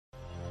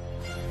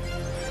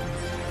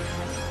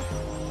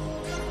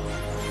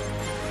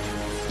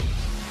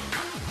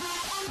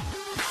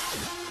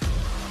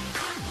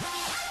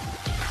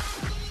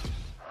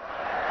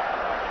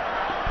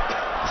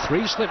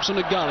3 slips in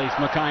the gully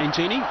for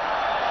McGrath. In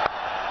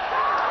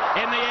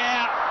the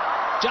air,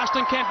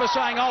 Justin Kemper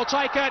saying, "I'll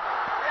take it,"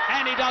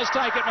 and he does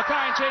take it.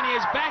 McGrath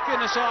is back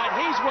in the side.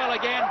 He's well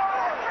again,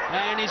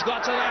 and he's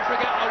got South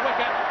Africa a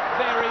wicket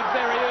very,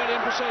 very early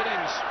in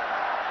proceedings.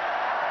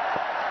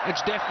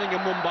 It's deafening in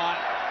Mumbai.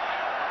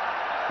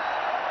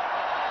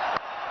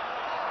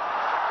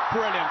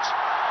 Brilliant.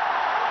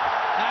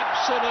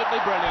 Absolutely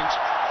brilliant.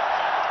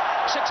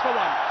 6 for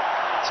 1.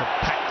 It's a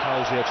packed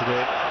house here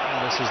today.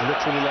 And this is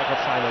literally like a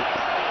final.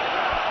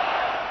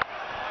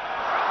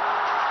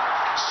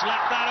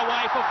 Slap that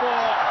away for 4.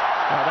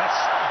 Now that's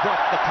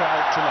brought the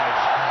crowd to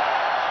life.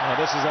 Now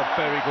this is a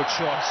very good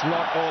shot. It's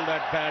not all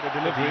that bad a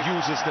delivery. He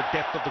uses the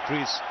depth of the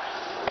crease.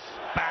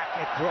 Back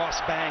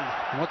across, bang.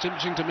 What's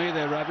interesting to me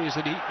there, Ravi, is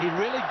that he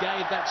really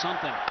gave that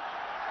something.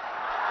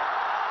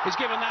 He's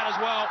given that as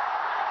well.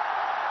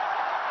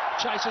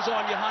 Chases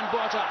on Johan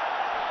Botha.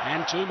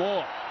 And 2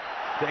 more.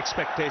 The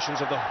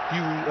expectations of the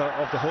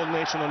whole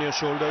nation on your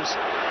shoulders.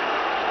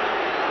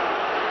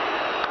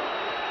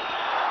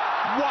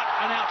 What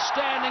an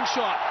outstanding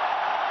shot.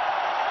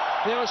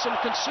 There was some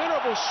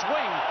considerable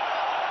swing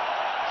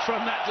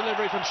from that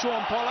delivery from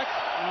Sean Pollock,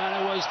 and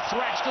it was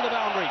thrashed to the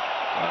boundary.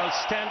 Well,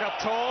 stand up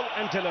tall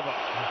and deliver.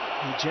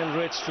 He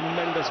generates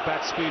tremendous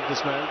bat speed,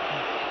 this man.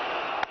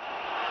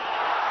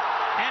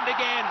 And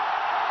again.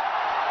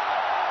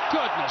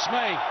 Goodness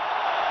me.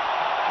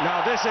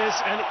 Now this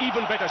is an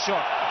even better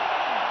shot.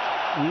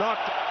 Not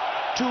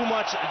too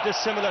much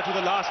dissimilar to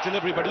the last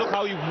delivery, but look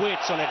how he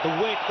waits on it. The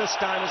weight this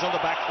time is on the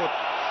back foot.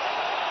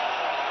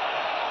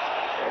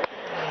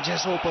 And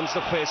just opens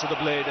the face of the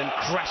blade and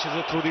crashes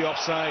it through the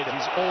offside.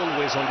 He's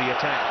always on the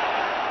attack.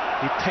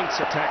 He thinks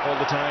attack all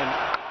the time.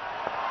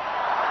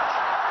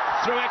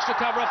 Through extra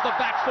cover off the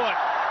back foot.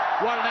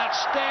 What an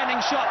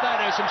outstanding shot that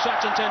is from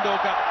Sachin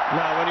Tendulkar.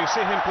 Now when you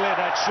see him play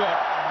that shot,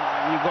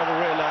 you've got to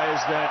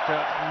realize that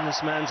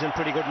this man's in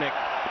pretty good nick.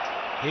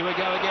 Here we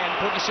go again.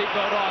 Put your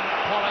seatbelt on.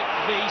 Pollock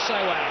v.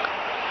 Sehwag.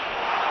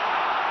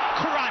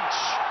 Crunch.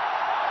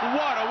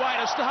 What a way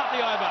to start the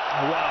over.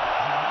 Wow.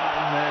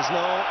 There's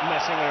no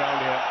messing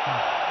around here.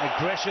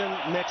 Aggression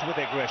met with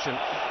aggression.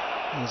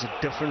 He's a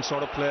different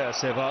sort of player,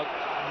 Sehwag.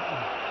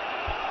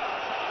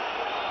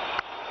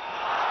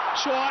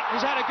 Short.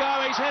 He's had a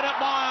go. He's hit it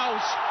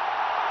miles.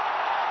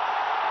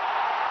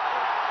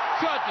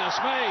 Goodness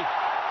me.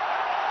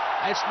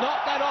 It's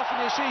not that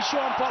often you see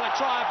Sean Pollock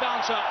try a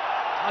bouncer.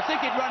 I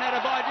think he'd run out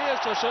of ideas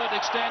to a certain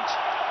extent.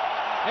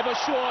 It was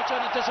short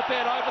and it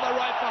disappeared over the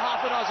rope for half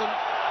a dozen.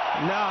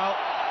 Now,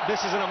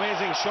 this is an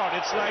amazing shot.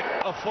 It's like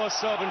a first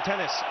serve in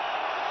tennis.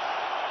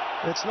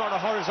 It's not a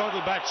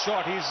horizontal bat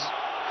shot.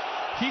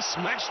 He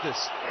smashed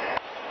this.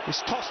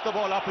 He's tossed the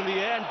ball up in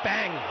the air and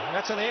bang.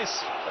 That's an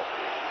ace.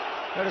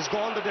 That has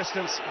gone the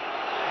distance.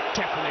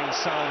 Deafening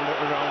sound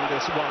around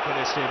this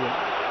Wankhede Stadium.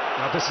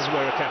 Now this is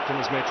where a captain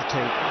is made to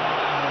think,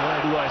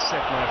 where do I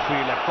set my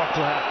field? I've got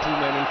to have 2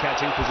 men in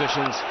catching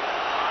positions.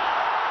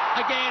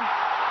 Again,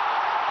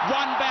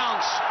 one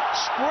bounce,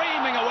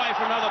 screaming away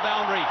from another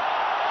boundary.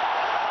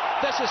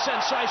 This is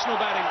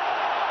sensational batting.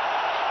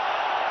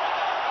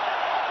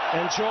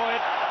 Enjoy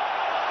it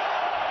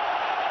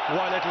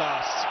while it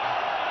lasts.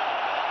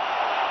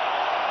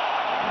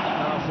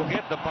 Now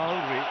forget the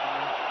boundary.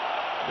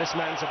 This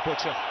man's a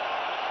butcher.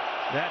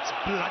 That's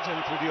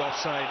bludgeoned through the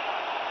offside.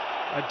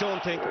 I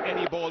don't think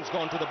any ball's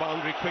gone to the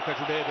boundary quicker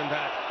today than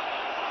that.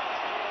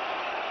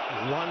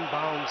 1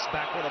 bounce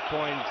backward a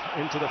point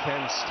into the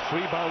fence.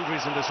 3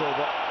 boundaries in this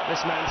over.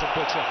 This man's a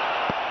butcher.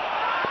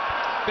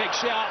 Big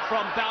shout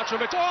from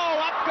Boutrovic.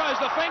 Oh, up goes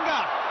the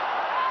finger.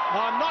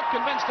 I'm not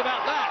convinced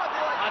about that.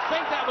 I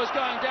think that was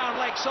going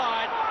down leg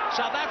side.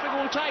 South Africa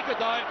will take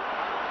it though.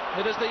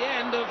 It is the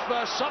end of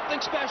something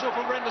special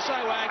from Brenda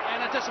Sehwag,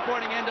 and a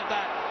disappointing end at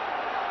that.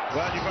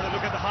 Well, you've got to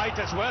look at the height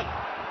as well.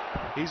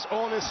 He's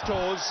on his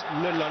toes,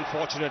 little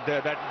unfortunate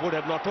there. That would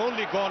have not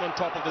only gone on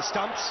top of the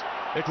stumps,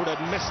 it would have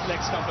missed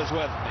leg stump as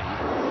well.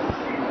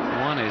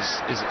 One is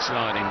it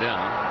sliding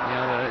down? The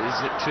other,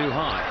 is it too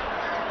high?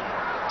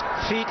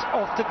 Feet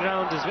off the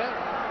ground as well.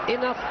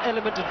 Enough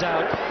element of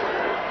doubt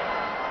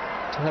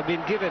to have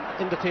been given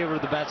in the favour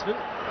of the batsman.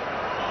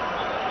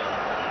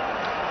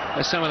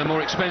 There's some of the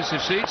more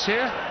expensive seats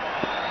here.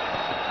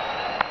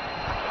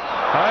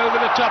 Over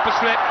the top of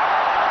slip.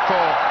 4.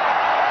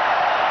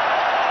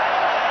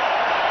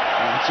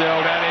 It's the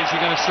old adage,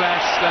 you're going to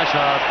slash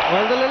hard.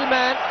 Well, the little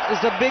man is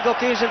a big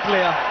occasion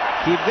player.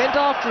 He went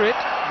after it,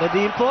 but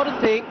the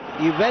important thing,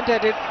 he went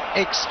at it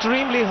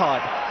extremely hard.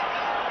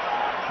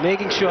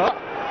 Making sure,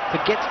 if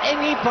it gets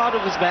any part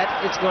of his bat,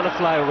 it's going to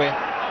fly away.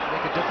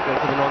 Make it difficult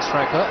for the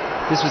non-striker.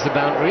 This was the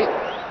boundary.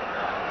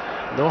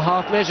 No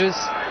half measures.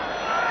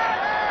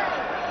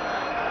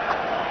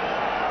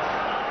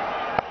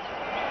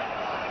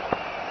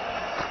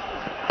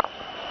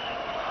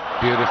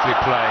 Beautifully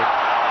played.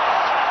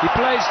 He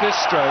plays this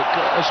stroke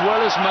as well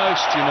as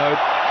most, you know.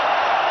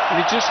 And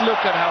you just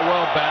look at how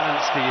well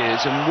balanced he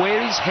is and where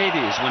his head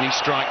is when he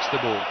strikes the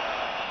ball.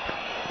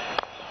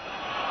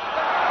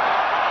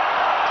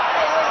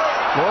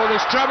 Oh,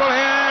 there's trouble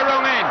here,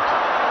 wrong end.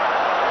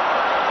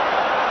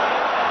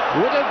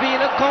 Would have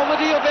been a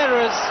comedy of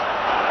errors.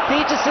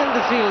 Peterson,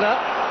 the fielder.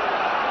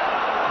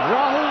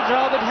 Rahul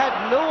Dravid had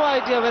no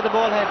idea where the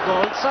ball had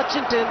gone.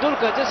 Sachin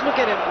Tendulkar, just look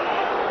at him.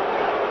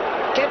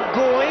 Kept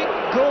going,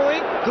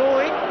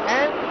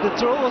 and the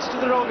throw was to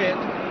the wrong end.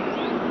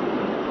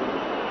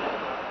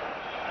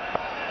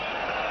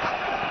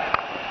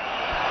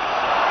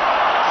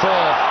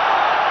 Four.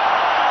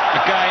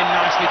 Again,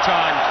 nicely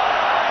timed.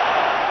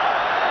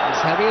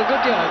 He's having a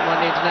good year in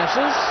one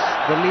internationals.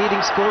 The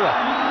leading scorer.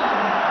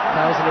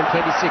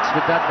 1026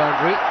 with that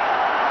boundary.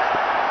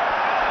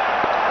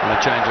 And a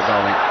change of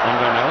bowling.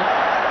 Andre Nell.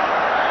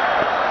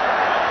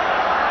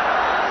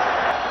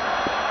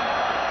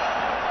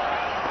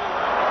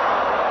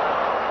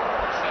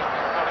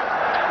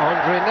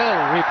 Andre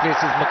Nell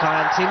replaces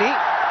McGrath.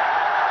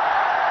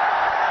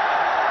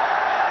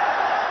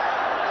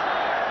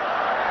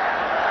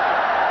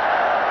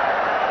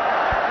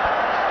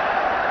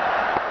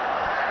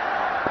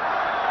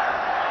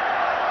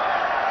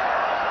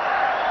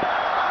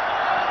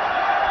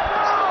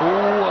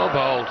 Oh, well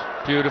bowled.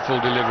 Beautiful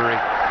delivery.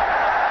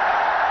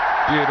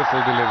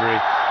 Beautiful delivery.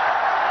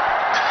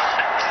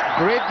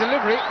 Great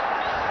delivery.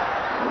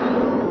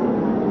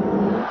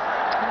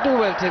 Do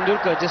well,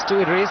 Tendulkar, just to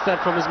erase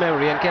that from his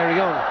memory and carry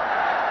on.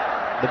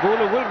 The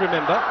bowler will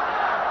remember.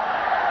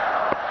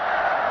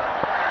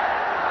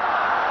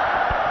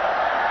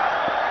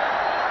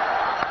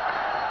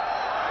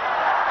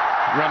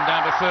 Run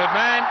down to third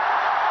man.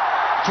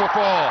 For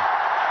four.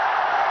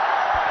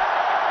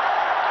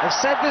 I've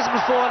said this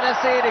before and I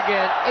say it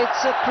again.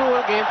 It's a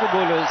cruel game for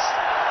bowlers.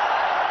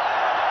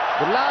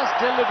 The last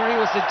delivery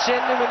was a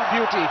genuine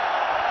beauty.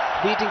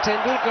 Beating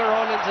Tendulkar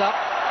all ends up.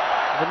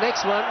 The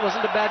next one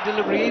wasn't a bad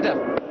delivery either.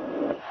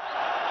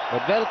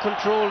 But well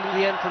controlled in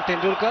the end from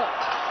Tendulkar.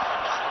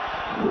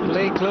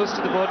 Playing close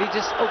to the body,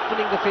 just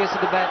opening the face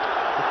of the bat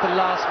at the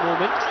last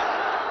moment.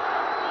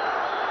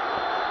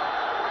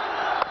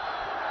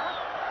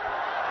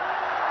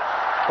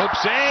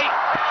 Oopsie!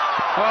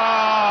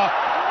 Oh!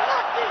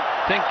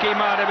 Think he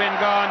might have been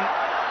gone.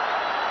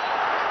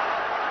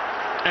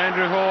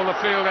 Andrew Hall, the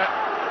fielder.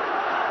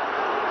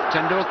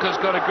 Tendulkar's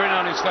got a grin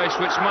on his face,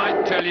 which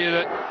might tell you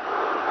that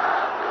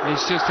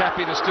he's just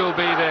happy to still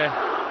be there.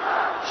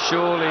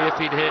 Surely if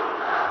he'd hit.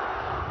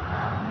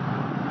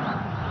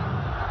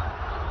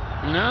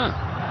 No,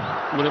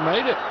 would have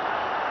made it.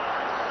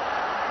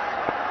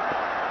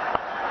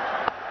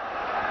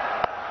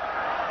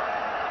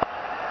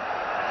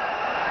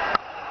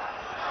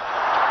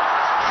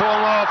 Four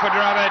more for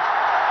Dravid.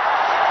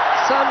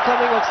 Some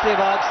coming off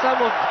Sehwag,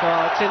 some of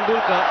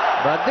Tendulkar,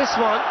 but this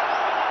one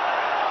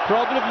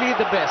probably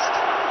the best.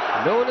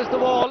 Known as the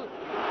wall,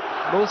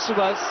 most of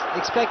us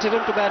expected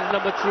him to bat at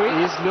number 3.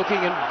 He's looking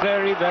in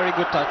very, very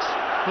good touch.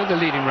 One of the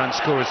leading run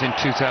scorers in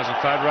 2005,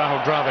 Rahul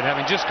Dravid,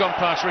 having just gone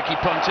past Ricky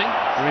Ponting.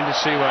 Virender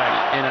Sehwag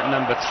in at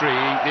number 3.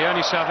 The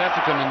only South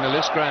African in the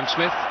list, Graham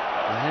Smith.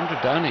 Mahendra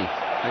Dhoni,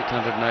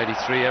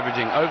 883,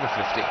 averaging over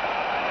 50.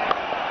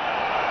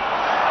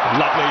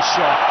 Lovely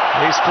shot.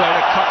 He's played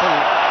a couple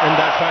in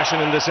that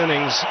fashion in this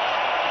innings.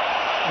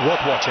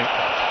 Worth watching.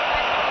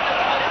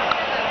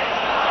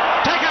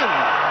 Taken!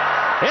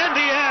 In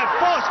the air,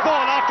 first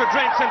ball after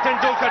drinks, and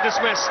Tendulkar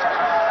dismissed.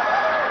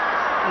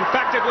 In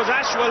fact, it was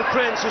Ashwal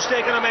Prince who's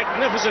taken a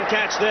magnificent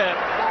catch there.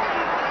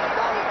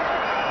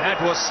 That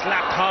was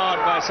slapped hard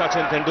by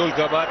Sachin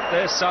Tendulkar, but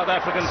this South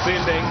African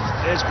fielding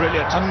is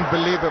brilliant.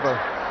 Unbelievable.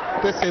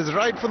 This is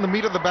right from the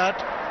meat of the bat.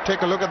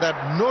 Take a look at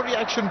that. No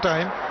reaction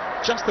time.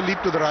 Just the leap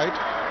to the right,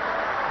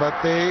 but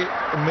they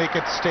make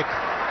it stick.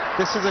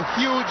 This is a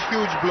huge,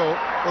 huge blow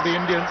for the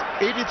Indians.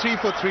 83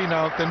 for 3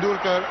 now.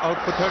 Tendulkar out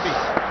for 30.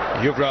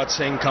 Yuvraj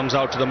Singh comes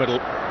out to the middle.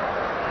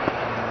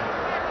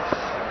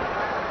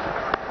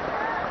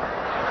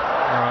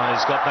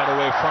 He's got that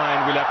away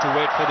fine. We'll have to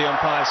wait for the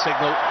umpire's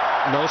signal.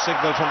 No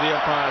signal from the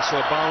umpire, so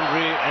a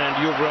boundary and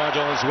Yuvraj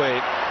on his way.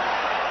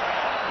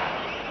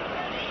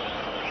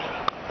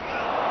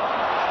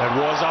 That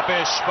was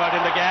uppish, but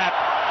in the gap.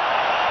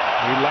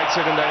 He likes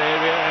it in that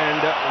area,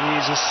 and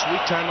he's a sweet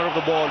timer of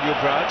the ball,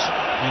 Yuvraj.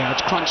 Yeah,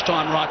 it's crunch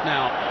time right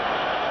now.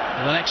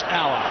 In the next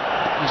hour,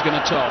 he's going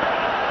to tell.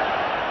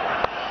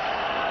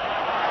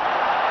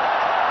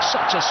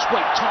 Such a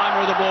sweet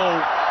timer of the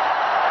ball.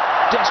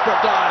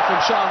 Desperate dive from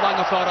Sean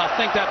Langefeld. I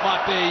think that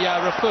might be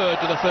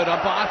referred to the third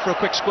umpire for a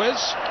quick squiz.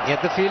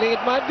 Get the feeling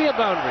it might be a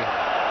boundary.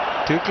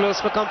 Too close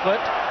for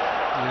comfort.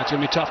 Yeah, it's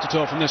going to be tough to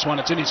tell from this one.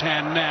 It's in his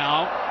hand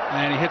now,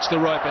 and he hits the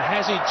rope. But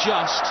has he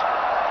just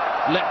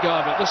let go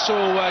of it? This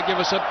will give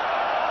us a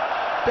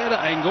better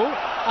angle.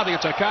 I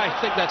think it's okay. I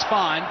think that's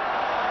fine.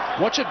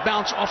 Watch it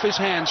bounce off his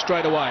hand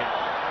straight away.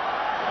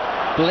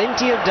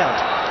 Plenty of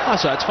doubt. I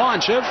say it's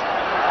fine, Shiv.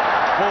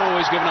 Oh,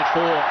 he's given it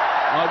 4.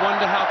 I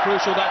wonder how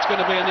crucial that's going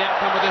to be in the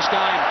outcome of this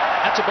game.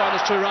 That's a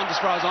bonus 2 runs as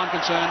far as I'm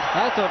concerned.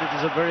 I thought it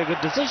was a very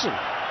good decision.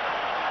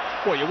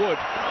 Well, you would.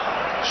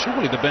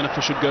 Surely the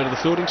benefit should go to the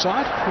fielding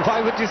side. Why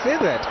would you say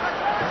that?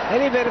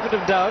 Any benefit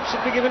of doubt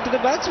should be given to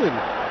the batsman.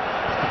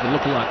 The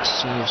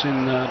lookalikes,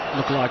 seen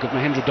lookalike of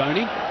Mahendra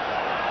Dhoni.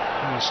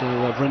 So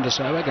Vrinder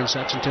Sehwag and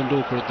Sachin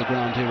Tendulkar at the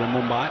ground here in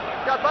Mumbai.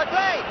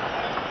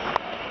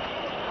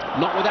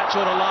 Not with that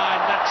sort of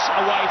line, that's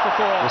away for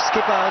 4. The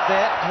skipper out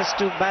there has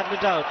to battle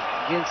it out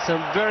against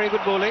some very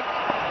good bowling.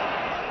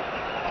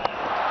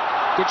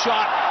 Good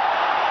shot.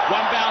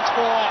 One bounce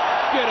 4.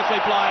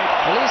 Beautifully played.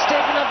 Well, he's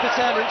taken up the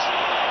challenge.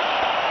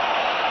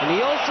 And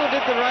he also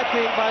did the right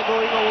thing by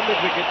going over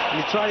mid-wicket.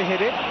 He tried to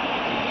hit it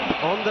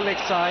on the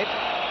leg side.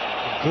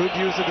 Good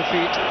use of the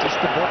feet.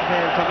 Just the bottom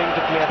hand coming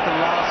into play at the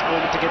last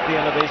moment to get the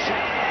elevation.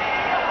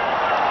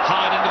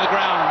 Hard into the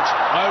ground.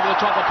 Over the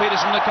top of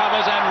Peterson, the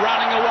covers, and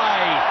running away.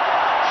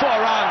 4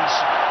 runs.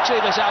 Gee,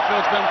 this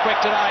outfield's been quick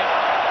today.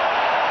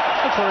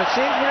 And for a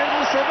change,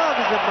 Virendra Sehwag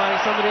is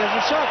admiring somebody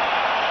else's shot.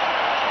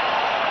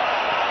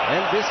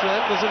 And this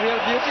one was a real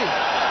beauty.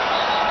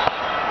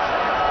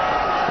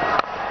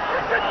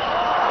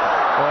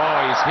 Oh,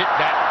 he's hit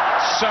that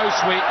so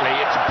sweetly.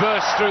 It's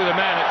burst through the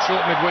man at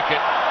short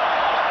mid-wicket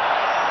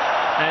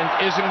and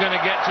isn't going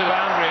to get to the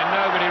boundary, and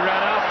nobody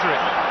ran after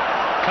it.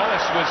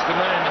 Cullis was the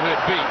man who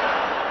had beat,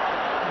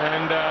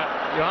 and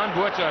Johan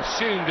Buerta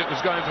assumed it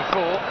was going for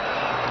 4.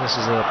 This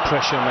is a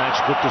pressure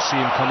match. Good to see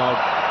him come out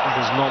in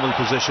his normal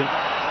position.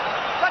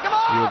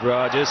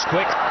 Yuvraj is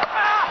quick,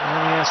 and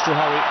he has to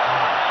hurry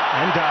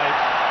and dive.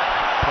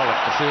 Pollock,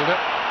 the fielder.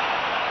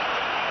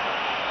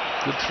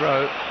 Good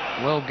throw.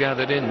 Well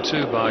gathered in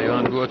too by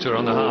Johan Buerta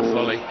on the half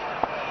volley.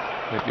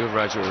 But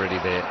Yuvraj already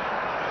there.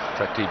 In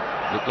fact, he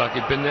looked like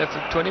he'd been there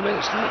for 20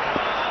 minutes, didn't he?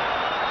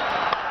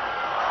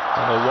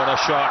 Oh, what a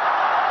shot.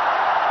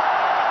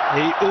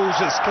 He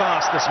oozes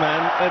class, this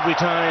man, every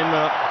time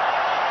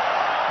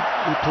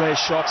he plays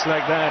shots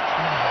like that.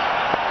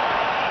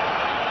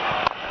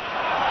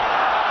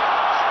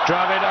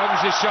 Dravid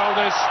opens his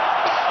shoulders.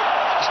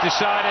 He's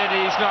decided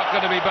he's not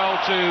going to be bowled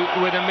to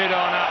with a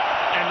mid-on up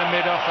and the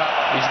mid-off up.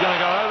 He's going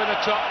to go over the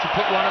top to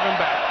put one of them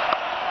back.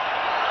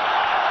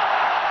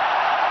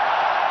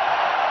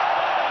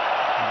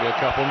 Maybe a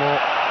couple more.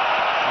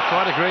 I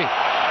quite agree.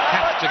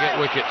 Have to get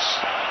wickets.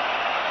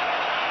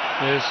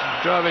 There's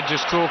Dravid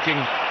just talking.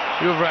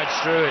 Yuvraj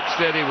through it.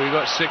 Steady. We've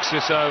got 6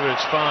 this over.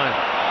 It's fine.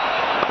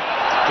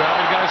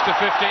 Dravid goes to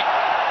 50.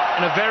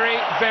 And a very,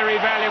 very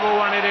valuable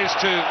one it is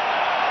too.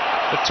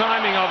 The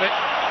timing of it,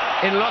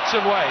 in lots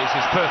of ways,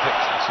 is perfect.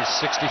 This is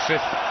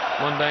 65th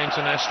one-day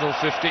international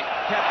 50.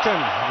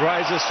 Captain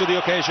rises to the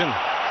occasion.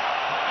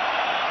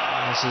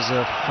 This is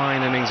a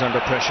fine innings under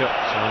pressure.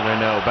 So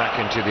Renell back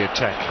into the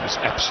attack. It's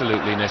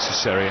absolutely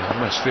necessary. I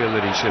must feel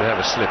that he should have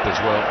a slip as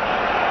well.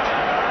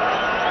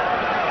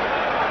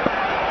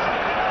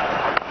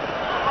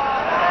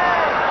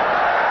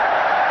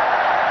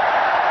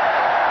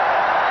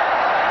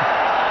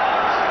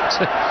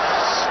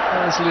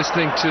 I was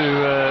listening to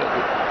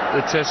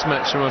the test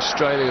match from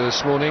Australia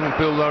this morning.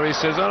 Bill Lorry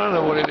says, I don't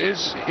know what it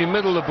is. You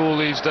middle the ball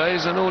these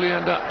days and all you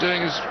end up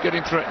doing is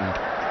getting threatened.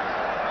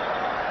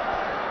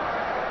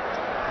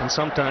 And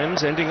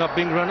sometimes ending up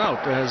being run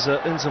out, as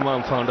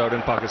Inzamam found out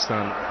in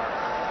Pakistan.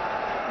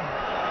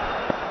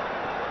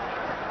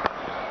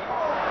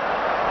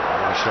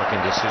 Very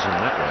shocking decision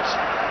that was.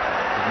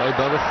 Made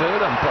by the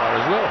 3rd umpire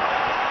as well.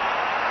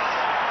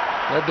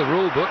 Had the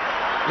rule book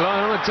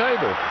lying on the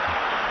table.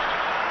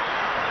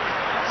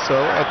 So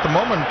at the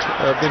moment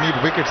they need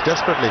wickets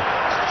desperately,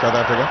 South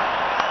Africa.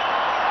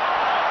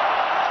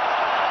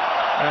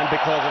 And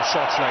because of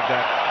shots like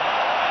that,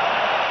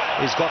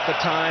 he's got the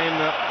time.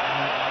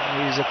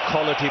 He's a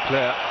quality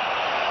player.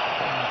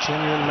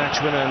 Genuine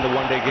match winner in the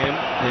one-day game.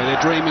 Yeah, their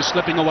dream is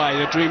slipping away.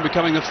 Their dream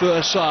becoming the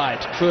first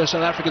South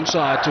African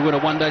side to win a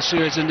one-day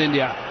series in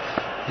India.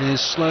 It is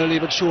slowly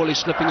but surely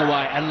slipping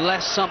away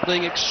unless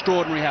something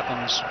extraordinary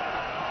happens.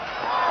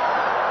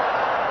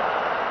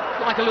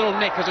 Like a little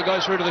nick as it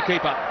goes through to the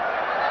keeper.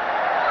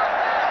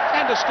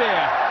 And a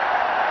steer.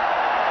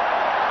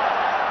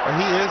 Well,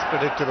 he is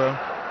predictable,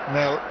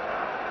 Nell.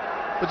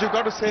 But you've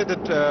got to say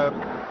that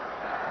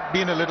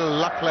been a little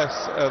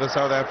luckless, the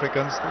South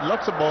Africans.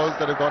 Lots of balls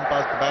that have gone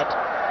past the bat.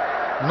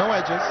 No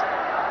edges.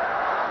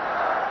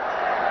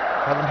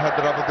 Haven't had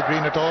the rub of the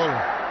green at all.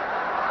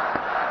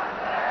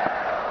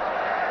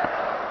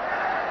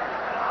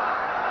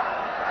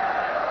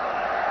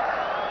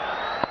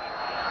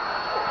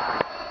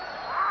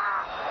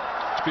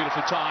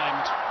 Beautifully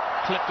timed,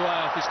 clipped away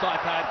off his thigh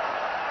pad.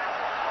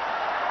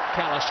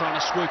 Callis trying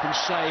to swoop and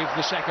save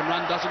the second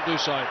run, doesn't do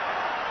so.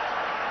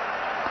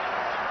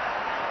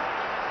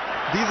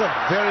 These are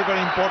very, very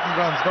important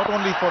runs, not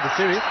only for the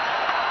series,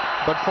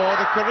 but for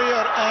the career.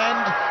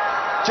 And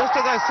just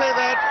as I say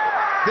that,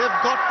 they've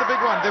got the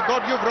big one. They've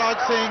got Yuvraj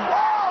saying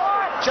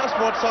just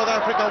what South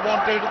Africa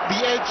wanted,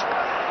 the edge,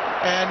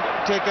 and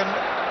taken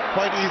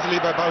quite easily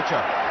by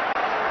Boucher.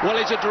 Well,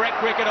 he's a direct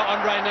cricketer,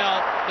 Andre Nell.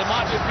 There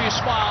might be a few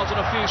smiles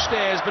and a few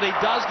stares, but he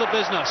does the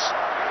business.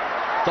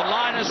 The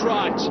line is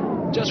right.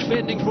 Just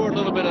fending for it a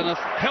little bit, and a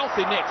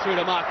healthy nick through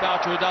to Mark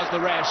Boucher, who does the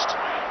rest.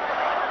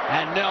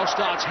 And Nell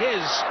starts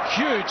his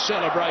huge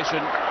celebration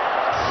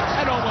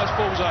and almost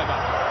falls over.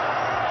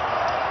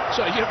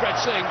 So Yuvraj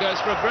Singh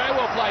goes for a very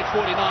well played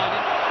 49.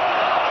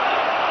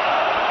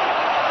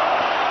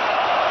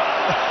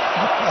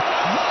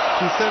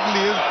 He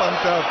certainly is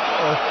pumped up.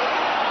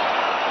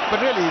 But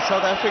really,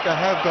 South Africa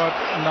have got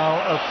now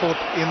a foot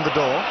in the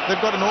door.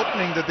 They've got an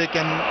opening that they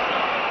can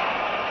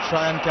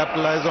try and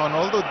capitalize on,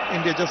 although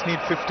India just need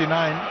 59.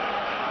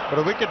 But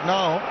a wicket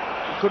now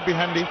could be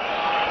handy.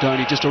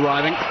 DHONI just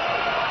arriving.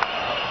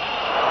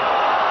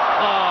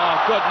 Oh,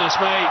 goodness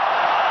me.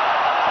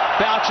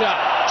 Boucher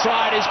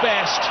tried his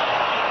best.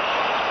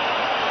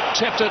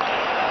 Tipped it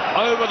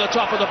over the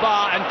top of the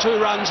bar, and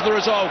 2 runs the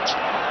result.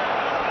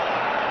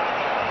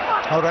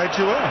 How right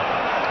you are.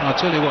 I'll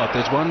tell you what,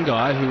 there's one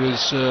guy who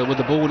is with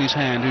the ball in his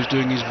hand who's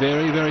doing his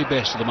very, very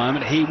best at the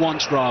moment. He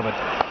wants Dravid.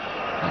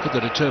 Look at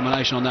the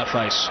determination on that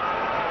face.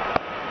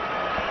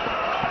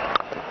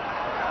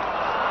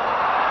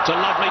 It's a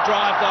lovely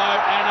drive though,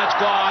 and it's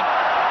gone.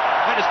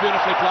 That is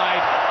beautifully played.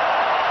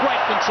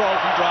 Great control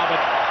from Dravid.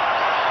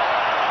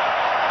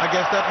 I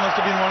guess that must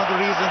have been one of the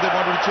reasons they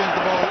wanted to change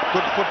the ball.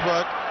 Good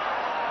footwork.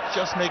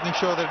 Just making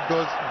sure that it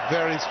goes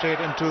very straight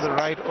into the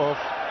right of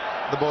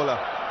the bowler.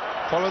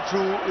 Follow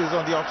through is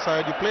on the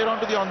offside. You play it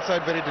onto the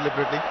onside very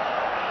deliberately.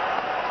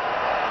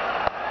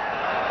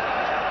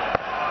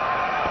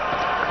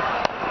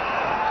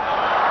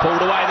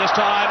 Pulled away this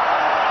time.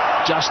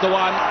 Just the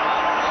one.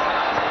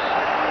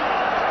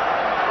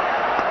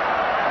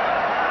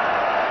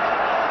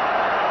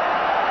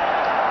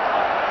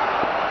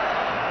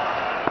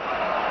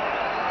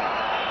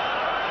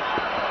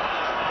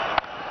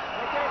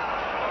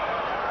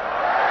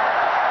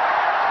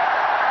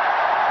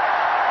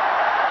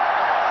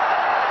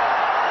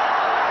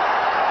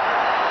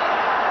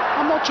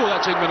 I'm not sure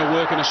that's even going to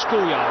work in a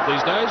schoolyard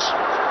these days.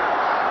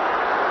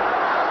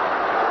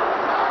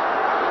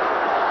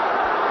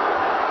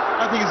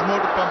 I think it's more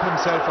to pump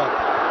himself up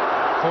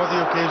for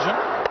the occasion.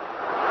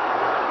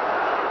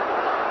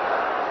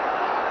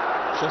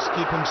 Just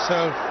keep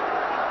himself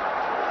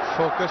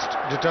focused,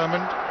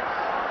 determined,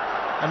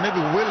 and maybe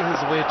will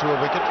his way to a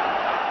wicket.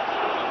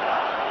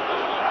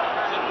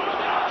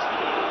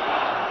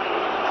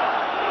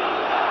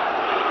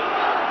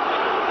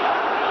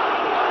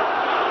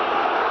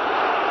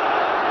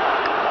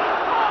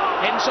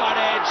 Inside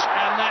edge,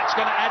 and that's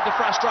going to add the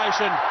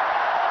frustration.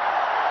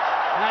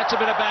 That's a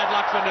bit of bad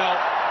luck for Nell.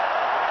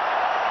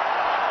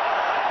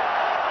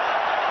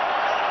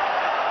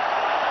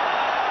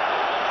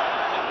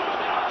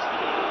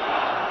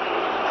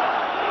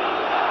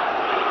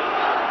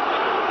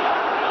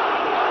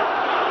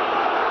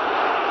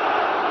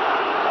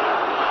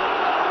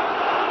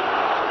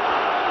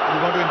 You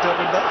want to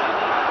interpret that?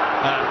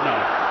 No.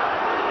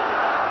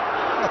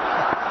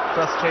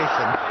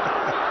 Frustration.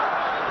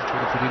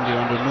 Trying to put India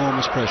under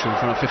enormous pressure in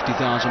front of 50,000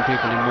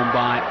 people in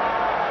Mumbai.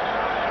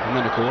 And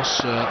then, of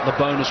course, the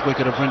bonus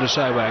wicket of Vrinder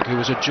Sehwag, who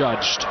was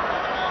adjudged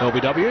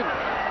LBW.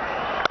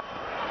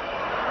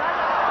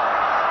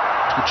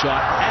 Good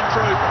shot, and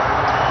through.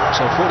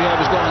 So 40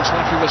 overs gone,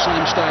 South Africa the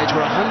same stage.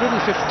 We're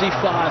 155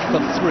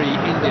 for 3.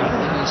 India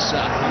has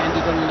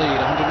handed a lead,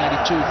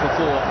 182 for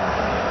 4.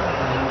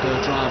 And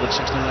drive at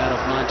 16 out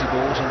of 90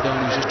 balls, and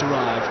DHONI's just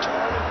arrived.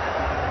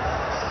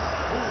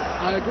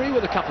 I agree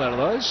with a couple out of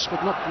those,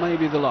 but not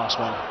maybe the last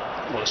one.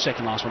 Well, the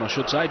second last one, I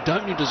should say.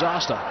 DHONI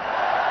disaster.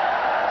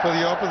 For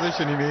the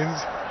opposition, he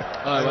means.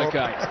 Oh,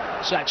 okay.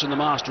 Sachin the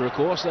master, of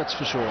course, that's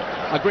for sure.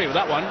 I agree with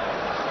that one.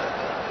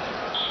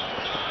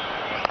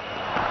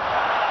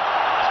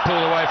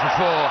 Pulled away for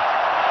 4.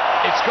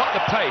 It's got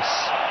the pace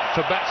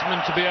for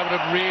batsmen to be able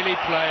to really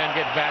play and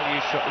get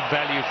value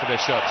for their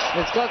shots.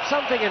 It's got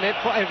something in it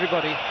for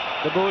everybody,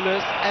 the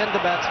bowlers and the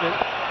batsmen.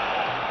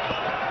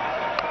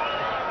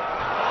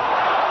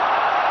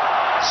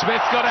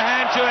 Smith got a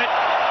hand to it,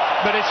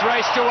 but it's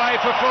raced away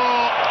for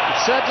 4.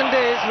 Certain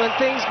days when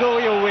things go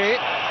your way,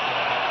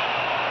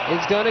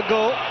 it's going to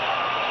go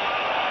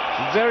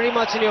very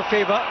much in your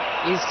favor.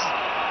 He's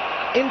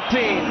in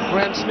pain,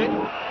 Graeme Smith.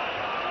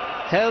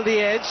 Held the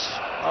edge.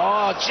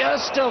 Oh,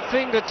 just a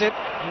fingertip.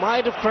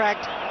 Might have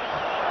cracked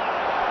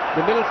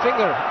the middle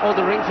finger or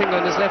the ring finger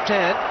in his left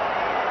hand.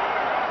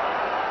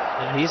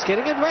 And he's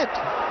getting it wet.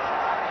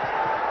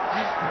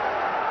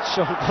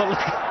 Sean Pollock.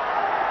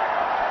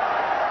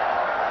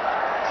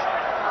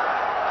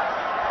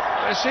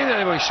 I've seen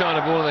anybody shine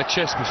a ball on their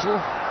chest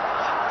before.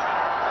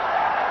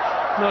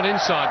 Not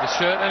inside the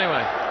shirt,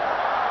 anyway.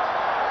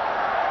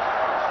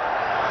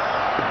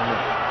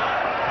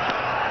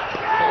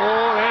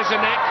 Oh, there's a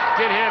neck.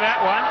 Did hear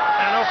that one.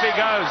 And off he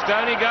goes.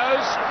 DHONI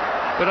goes.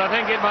 But I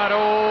think it might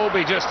all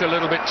be just a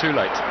little bit too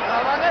late.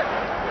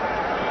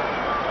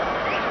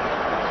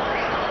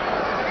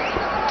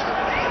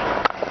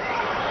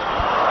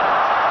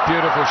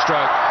 Beautiful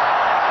stroke.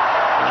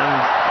 And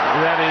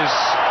that is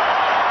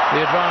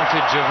the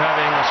advantage of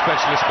having a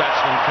specialist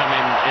batsman come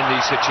in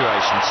these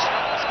situations.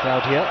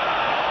 Crowd here.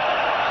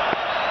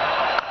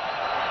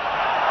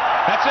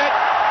 That's it.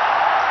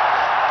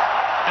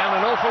 And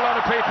an awful lot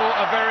of people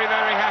are very,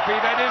 very happy.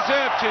 They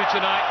deserve to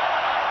tonight.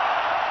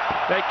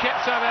 They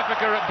kept South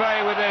Africa at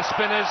bay with their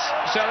spinners.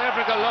 South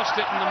Africa lost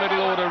it in the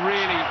middle order,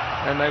 really,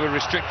 and they were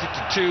restricted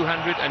to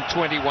 221.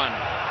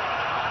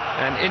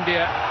 And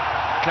India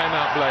came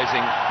out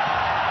blazing.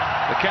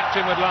 The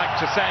captain would like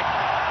to thank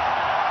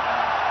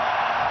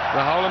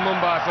the whole of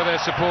Mumbai for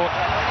their support.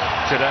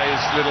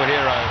 Today's little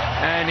hero.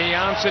 And he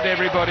answered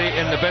everybody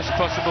in the best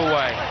possible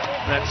way.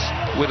 That's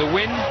with a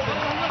win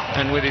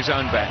and with his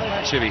own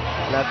bat. Shivi.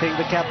 And I think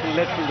the captain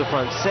led from the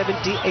front.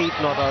 78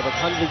 not out of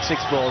 106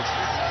 balls.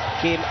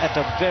 Came at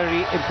a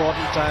very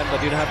important time,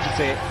 but you'd have to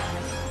say